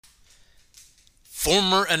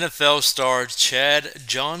Former NFL star Chad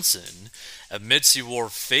Johnson admits he wore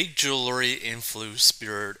fake jewelry and flew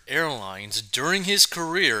Spirit Airlines during his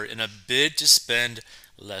career in a bid to spend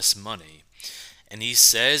less money. And he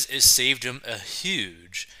says it saved him a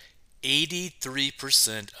huge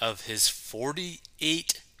 83% of his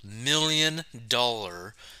 $48 million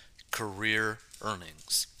career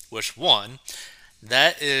earnings. Which, one,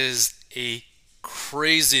 that is a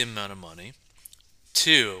crazy amount of money.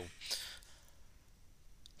 Two,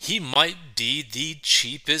 he might be the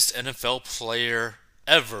cheapest NFL player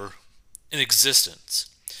ever in existence.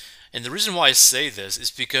 And the reason why I say this is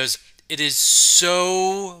because it is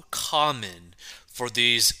so common for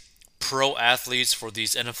these pro athletes, for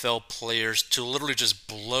these NFL players to literally just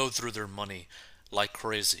blow through their money like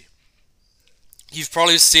crazy. You've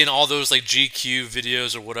probably seen all those like GQ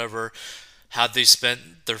videos or whatever, how they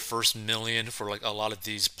spent their first million for like a lot of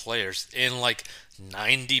these players, and like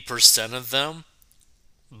 90% of them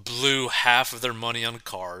blew half of their money on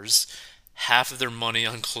cars, half of their money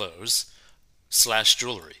on clothes slash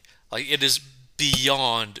jewelry. Like it is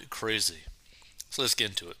beyond crazy. So let's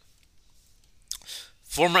get into it.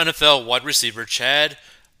 Former NFL wide receiver Chad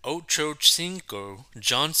Ochocinco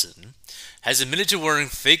Johnson has admitted to wearing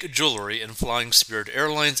fake jewelry and flying Spirit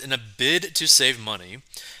Airlines in a bid to save money,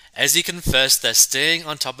 as he confessed that staying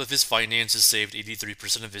on top of his finances saved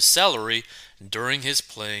 83% of his salary during his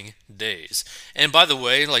playing days. And by the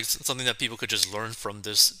way, like something that people could just learn from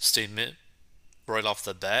this statement right off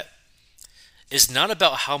the bat, is not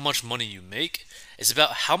about how much money you make, it's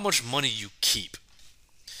about how much money you keep.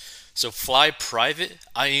 So fly private,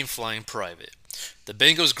 I ain't flying private. The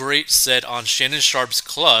Bengals great said on Shannon Sharp's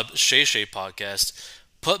Club Shay Shay podcast,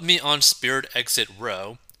 put me on Spirit exit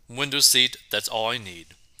row, window seat, that's all I need.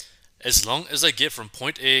 As long as I get from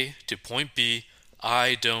point A to point B,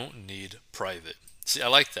 I don't need private. See, I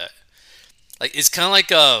like that. Like it's kind of like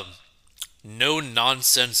a no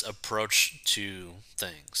nonsense approach to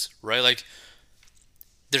things, right? Like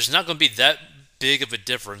there's not going to be that big of a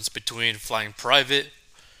difference between flying private,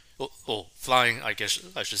 well, flying, I guess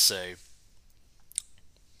I should say,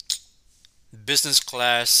 business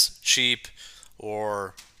class, cheap,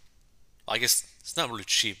 or I guess it's not really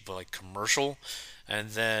cheap, but like commercial,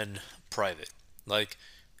 and then private. Like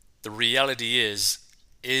the reality is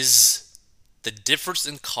the difference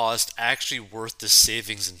in cost actually worth the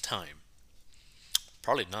savings in time?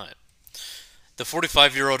 Probably not. The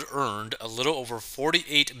 45-year-old earned a little over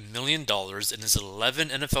 $48 million in his 11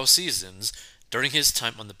 NFL seasons during his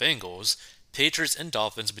time on the Bengals, Patriots, and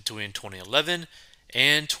Dolphins between 2011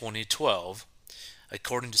 and 2012,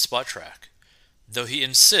 according to Spotrac. Though he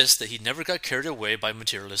insists that he never got carried away by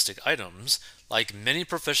materialistic items, like many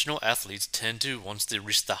professional athletes tend to once they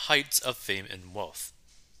reach the heights of fame and wealth.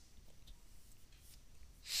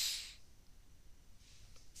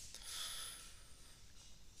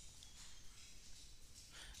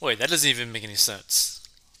 Wait, that doesn't even make any sense.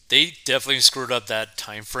 They definitely screwed up that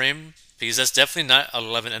time frame because that's definitely not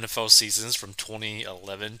 11 NFL seasons from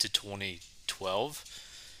 2011 to 2012.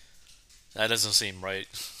 That doesn't seem right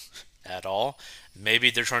at all. Maybe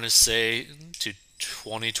they're trying to say to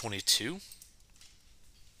 2022.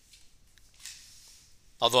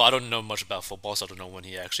 Although I don't know much about football, so I don't know when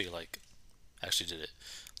he actually did it.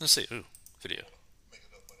 Let's see. Ooh, video.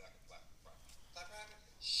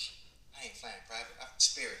 I ain't flying private.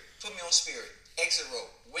 Spirit. Put me on Spirit. Exit row.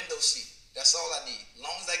 Window seat. That's all I need. As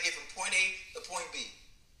long as I get from point A to point B.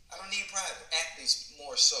 I don't need private. Athletes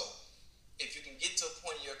more so. If you can get to a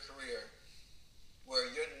point in your career where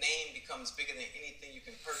your name becomes bigger than anything you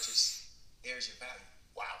can purchase, there's your value.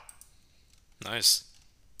 Wow. Nice.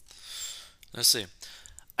 Let's see.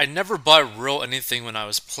 I never bought real anything when I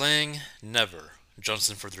was playing. Never.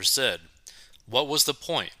 Johnson further said. What was the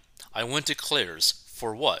point? I went to Claire's.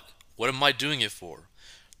 For what? What am I doing it for?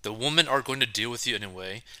 The women are going to deal with you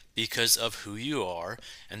anyway because of who you are,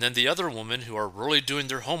 and then the other women who are really doing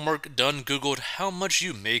their homework done Googled how much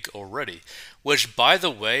you make already. Which, by the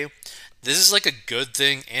way, this is like a good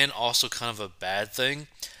thing and also kind of a bad thing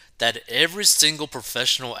that every single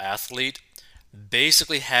professional athlete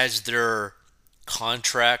basically has their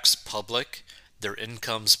contracts public, their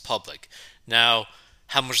incomes public. Now,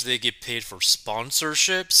 how much they get paid for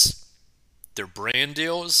sponsorships, their brand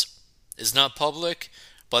deals is not public,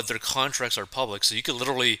 but their contracts are public. So you could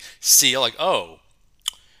literally see like, oh,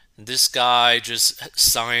 this guy just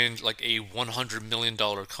signed like a $100 million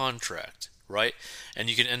contract, right? And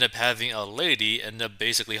you can end up having a lady end up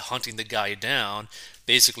basically hunting the guy down,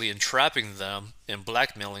 basically entrapping them and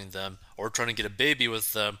blackmailing them, or trying to get a baby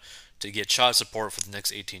with them to get child support for the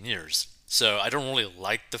next 18 years. So I don't really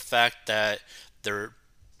like the fact that they're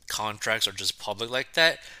contracts are just public like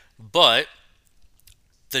that, but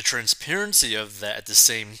the transparency of that at the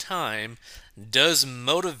same time does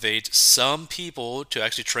motivate some people to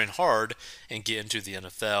actually train hard and get into the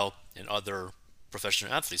NFL and other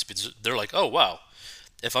professional athletes because they're like, oh wow,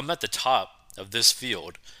 if I'm at the top of this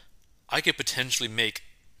field, I could potentially make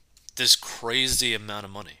this crazy amount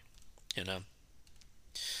of money, you know?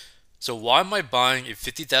 So why am I buying a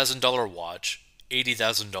 $50,000 watch,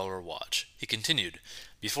 $80,000 watch? He continued,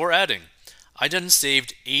 before adding, I then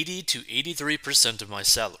saved 80 to 83% of my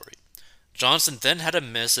salary. Johnson then had a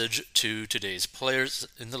message to today's players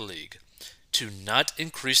in the league to not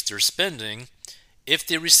increase their spending if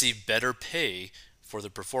they receive better pay for their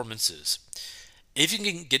performances. If you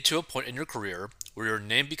can get to a point in your career where your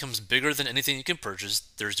name becomes bigger than anything you can purchase,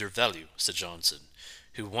 there's your value, said Johnson,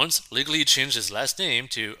 who once legally changed his last name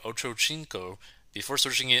to Ochocinco before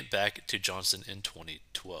switching it back to Johnson in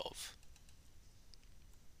 2012.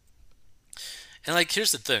 And like,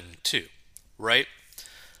 here's the thing, too, right?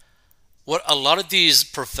 What a lot of these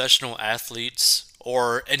professional athletes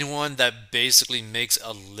or anyone that basically makes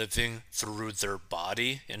a living through their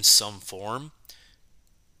body in some form,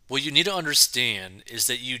 what you need to understand is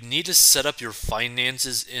that you need to set up your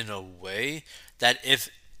finances in a way that if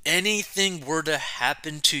anything were to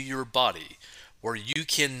happen to your body where you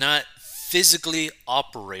cannot physically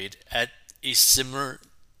operate at a similar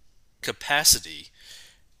capacity,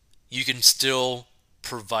 you can still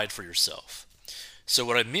provide for yourself. So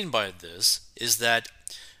what I mean by this is that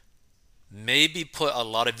maybe put a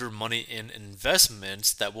lot of your money in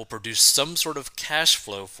investments that will produce some sort of cash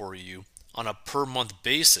flow for you on a per month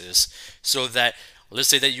basis so that, let's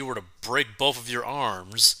say that you were to break both of your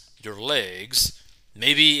arms, your legs,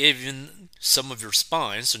 maybe even some of your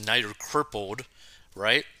spine, so now you're crippled,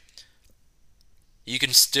 right? You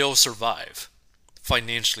can still survive,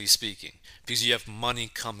 financially speaking, because you have money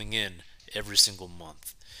coming in every single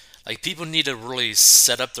month. Like, people need to really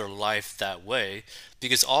set up their life that way,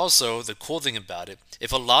 because also the cool thing about it,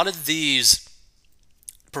 if a lot of these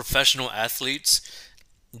professional athletes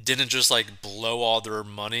didn't just like blow all their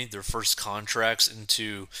money, their first contracts,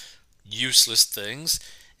 into useless things,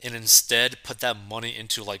 and instead put that money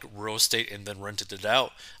into like real estate and then rented it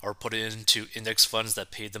out, or put it into index funds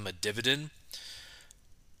that paid them a dividend,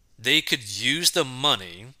 they could use the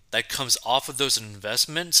money that comes off of those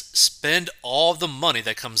investments, spend all the money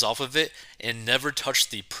that comes off of it, and never touch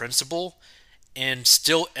the principal, and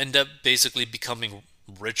still end up basically becoming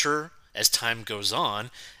richer as time goes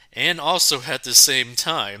on, and also at the same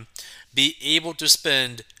time be able to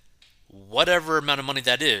spend whatever amount of money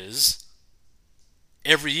that is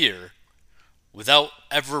every year without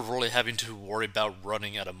ever really having to worry about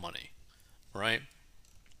running out of money, right?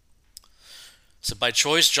 So by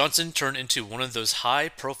choice, Johnson turned into one of those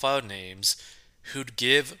high-profile names who'd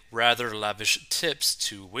give rather lavish tips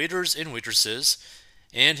to waiters and waitresses,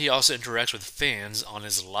 and he also interacts with fans on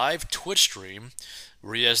his live Twitch stream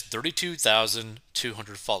where he has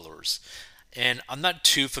 32,200 followers. And I'm not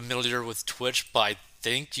too familiar with Twitch, but I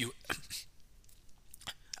think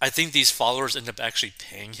these followers end up actually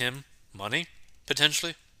paying him money,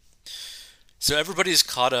 potentially. So everybody's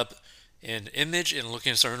caught up in image and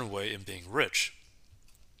looking a certain way and being rich.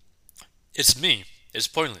 It's me. It's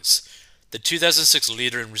pointless. The 2006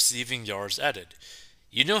 leader in receiving yards added,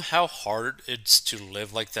 you know how hard it's to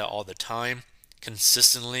live like that all the time,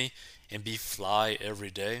 consistently, and be fly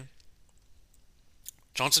every day?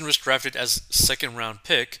 Johnson was drafted as second round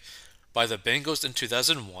pick by the Bengals in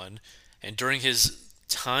 2001, and during his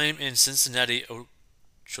time in Cincinnati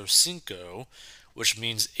Ochocinco, which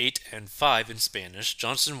means 8 and 5 in Spanish,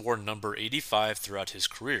 Johnson wore number 85 throughout his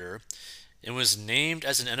career and was named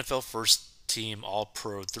as an NFL first team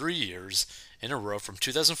All-Pro 3 years in a row from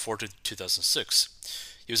 2004 to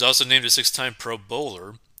 2006. He was also named a 6-time Pro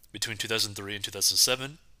Bowler between 2003 and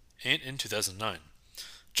 2007 and in 2009.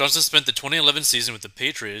 Johnson spent the 2011 season with the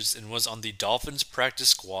Patriots and was on the Dolphins practice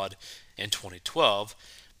squad in 2012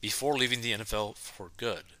 before leaving the NFL for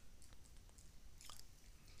good.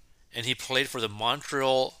 And he played for the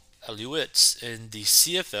Montreal Alouettes in the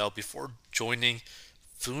CFL before joining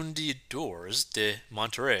Fundidores de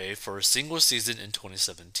Monterrey for a single season in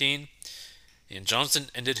 2017. And Johnson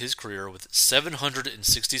ended his career with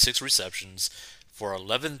 766 receptions for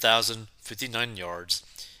 11,059 yards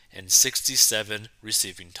and 67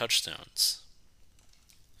 receiving touchdowns.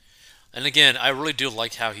 And again, I really do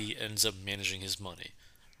like how he ends up managing his money.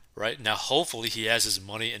 Right? Now, hopefully he has his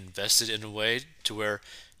money invested in a way to where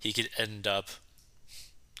he could end up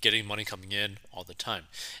getting money coming in all the time.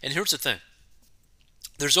 And here's the thing.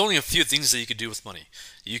 There's only a few things that you could do with money.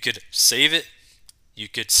 You could save it, you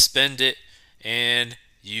could spend it, and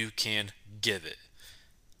you can give it.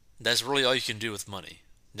 That's really all you can do with money.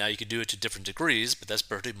 Now you can do it to different degrees, but that's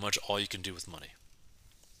pretty much all you can do with money.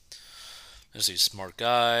 Let's see, smart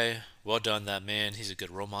guy. Well done, that man. He's a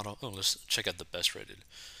good role model. Oh, let's check out the best rated.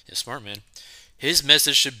 Yeah, smart man. His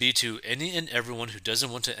message should be to any and everyone who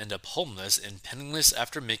doesn't want to end up homeless and penniless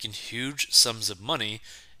after making huge sums of money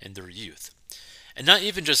in their youth. And not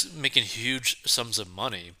even just making huge sums of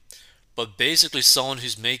money, but basically someone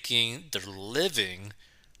who's making their living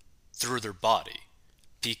through their body.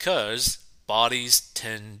 Because bodies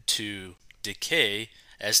tend to decay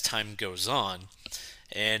as time goes on.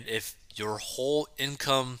 And if your whole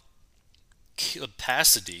income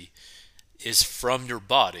capacity is from your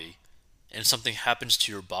body and something happens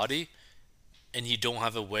to your body and you don't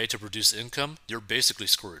have a way to produce income, you're basically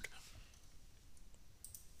screwed.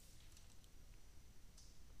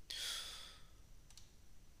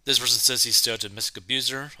 This person says he's still a domestic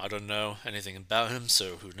abuser. I don't know anything about him,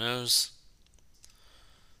 so who knows?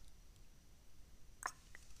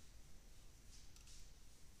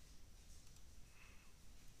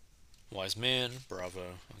 Wise man,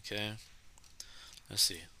 bravo. Okay. Let's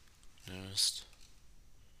see. Next.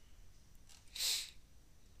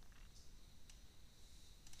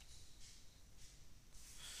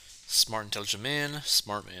 Smart, intelligent man.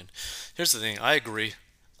 Smart man. Here's the thing. I agree.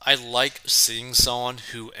 I like seeing someone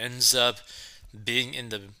who ends up being in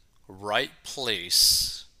the right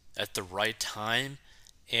place at the right time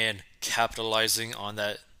and capitalizing on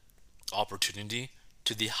that opportunity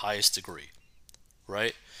to the highest degree,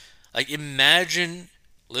 right? Like, imagine,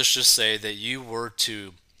 let's just say that you were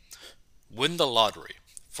to win the lottery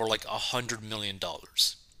for like $100 million.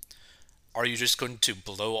 Are you just going to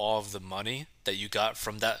blow all of the money that you got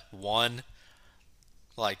from that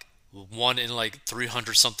like one in like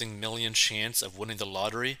 300 something million chance of winning the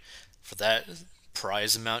lottery for that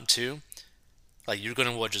prize amount too? Like, you're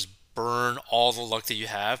gonna what, just burn all the luck that you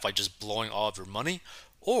have by just blowing all of your money?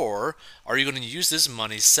 Or are you gonna use this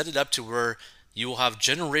money, set it up to where you will have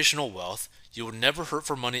generational wealth, you will never hurt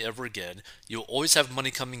for money ever again, you'll always have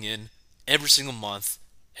money coming in every single month,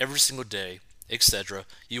 every single day, etc.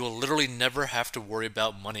 You will literally never have to worry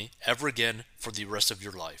about money ever again for the rest of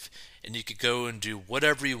your life. And you could go and do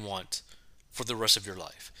whatever you want for the rest of your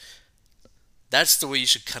life. That's the way you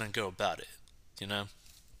should kind of go about it, you know?